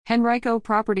Henrico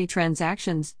Property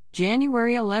Transactions,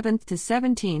 January 11 to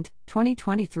 17,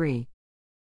 2023.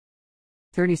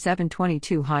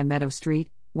 3722 High Meadow Street,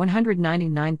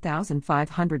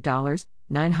 $199,500,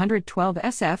 912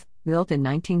 SF, built in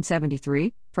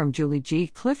 1973, from Julie G.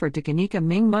 Clifford to Kanika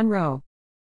Ming Monroe.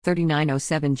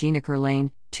 3907 Jenaker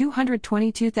Lane,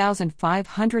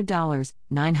 $222,500,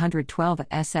 912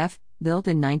 SF, built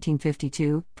in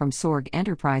 1952, from Sorg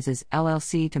Enterprises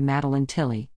LLC to Madeline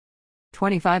Tilley.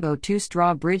 2502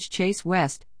 Strawbridge Chase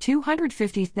West,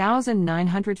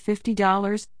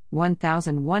 $250,950,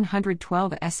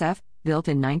 1,112 SF, built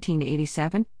in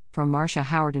 1987, from Marcia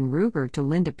Howard and Ruger to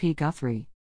Linda P. Guthrie.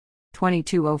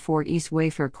 2204 East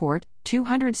Wayfair Court,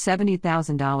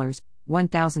 $270,000,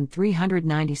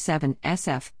 1,397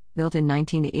 SF, built in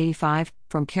 1985,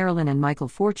 from Carolyn and Michael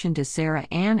Fortune to Sarah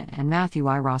Ann and Matthew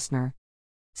I. Rossner.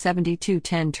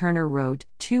 7210 Turner Road,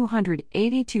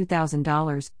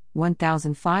 $282,000,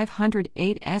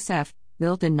 1,508 SF,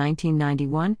 built in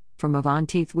 1991, from Yvonne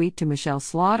Teithwheat to Michelle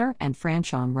Slaughter and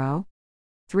Franchon Rowe.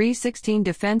 316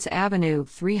 Defense Avenue,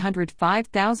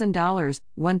 $305,000,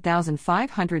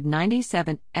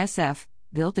 1,597 SF,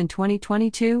 built in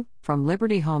 2022, from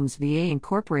Liberty Homes VA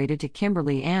Incorporated to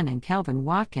Kimberly Ann and Kelvin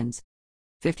Watkins.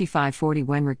 5540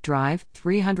 Wenrick Drive,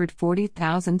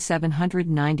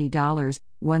 $340,790,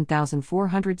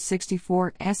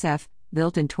 1,464 SF,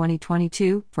 built in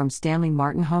 2022, from Stanley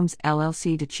Martin Homes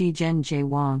LLC to Chi-Jen J.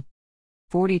 Wong.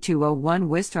 4201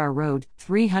 Wistar Road,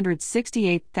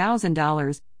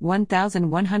 $368,000,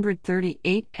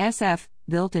 1,138 SF,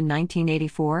 built in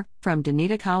 1984, from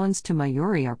Danita Collins to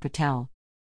Mayuri R. Patel.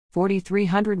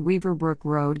 4300 Weaverbrook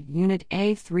Road, Unit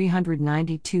A,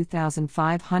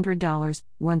 $392,500,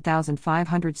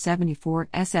 1,574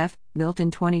 SF, built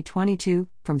in 2022,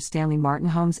 from Stanley Martin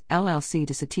Homes LLC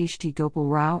to Satish T. Gopal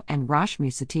Rao and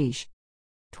Rashmi Satish.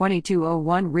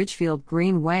 2201 Ridgefield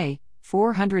Greenway,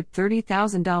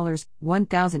 $430,000,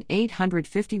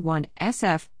 1,851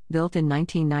 SF, built in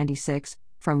 1996,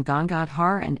 from Gangat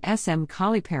Har and SM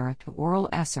Kalipara to Oral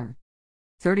Esser.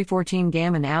 3014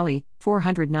 Gammon Alley,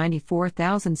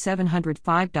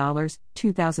 $494,705,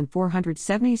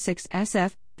 2,476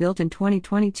 SF, built in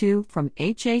 2022, from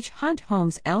H.H. Hunt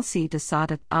Homes LC to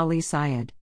Saadat Ali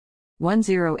Syed.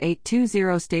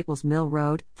 10820 Staples Mill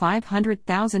Road,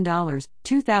 $500,000,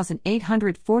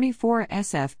 2,844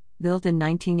 SF, built in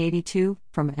 1982,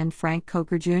 from N. Frank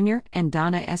Coker Jr. and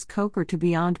Donna S. Coker to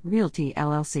Beyond Realty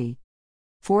LLC.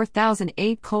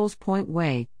 4008 Coles Point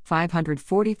Way,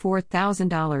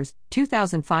 $544,000,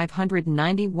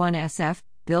 2,591 SF,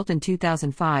 built in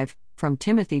 2005, from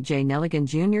Timothy J. Nelligan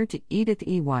Jr. to Edith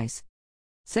E. Weiss.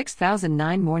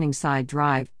 6009 Morningside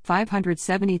Drive,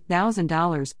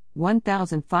 $570,000,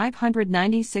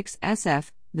 1,596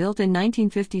 SF, built in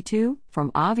 1952, from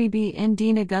Avi B. and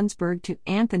Dina Gunsberg to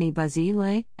Anthony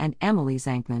Bazile and Emily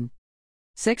Zankman.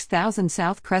 6000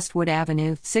 South Crestwood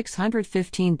Avenue,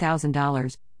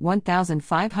 $615,000,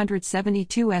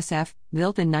 1,572 SF,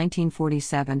 built in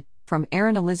 1947, from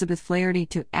Erin Elizabeth Flaherty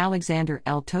to Alexander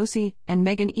L. Tosi and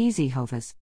Megan Easy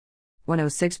Hovis.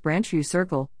 106 Branchview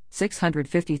Circle,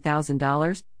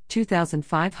 $650,000,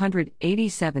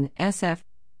 2,587 SF,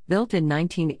 built in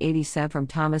 1987, from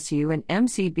Thomas U. and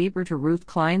M.C. Bieber to Ruth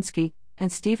Kleinsky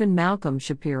and Stephen Malcolm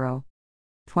Shapiro.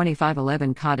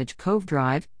 2511 Cottage Cove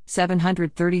Drive,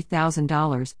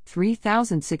 $730,000,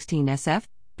 3,016 SF,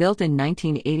 built in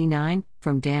 1989,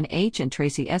 from Dan H. and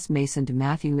Tracy S. Mason to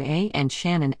Matthew A. and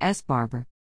Shannon S. Barber.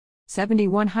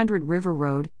 7100 River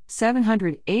Road,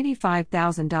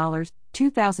 $785,000,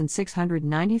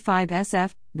 2,695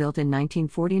 SF, built in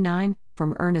 1949,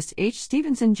 from Ernest H.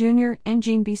 Stevenson Jr. and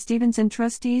Jean B. Stevenson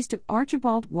trustees to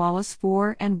Archibald Wallace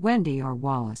IV and Wendy R.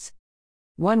 Wallace.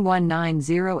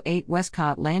 11908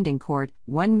 Westcott Landing Court,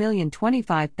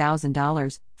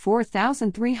 $1,025,000,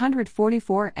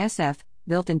 4,344 SF,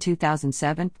 built in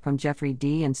 2007, from Jeffrey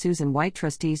D. and Susan White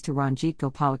trustees to Ranjit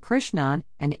Gopalakrishnan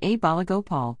and A.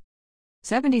 Balagopal.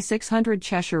 7600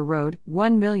 Cheshire Road,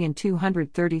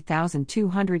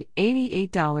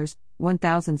 $1,230,288,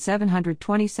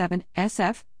 1,727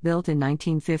 SF, built in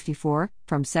 1954,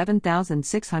 from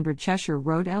 7600 Cheshire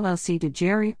Road LLC to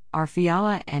Jerry R.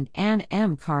 Fiala and Ann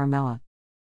M. Caramella.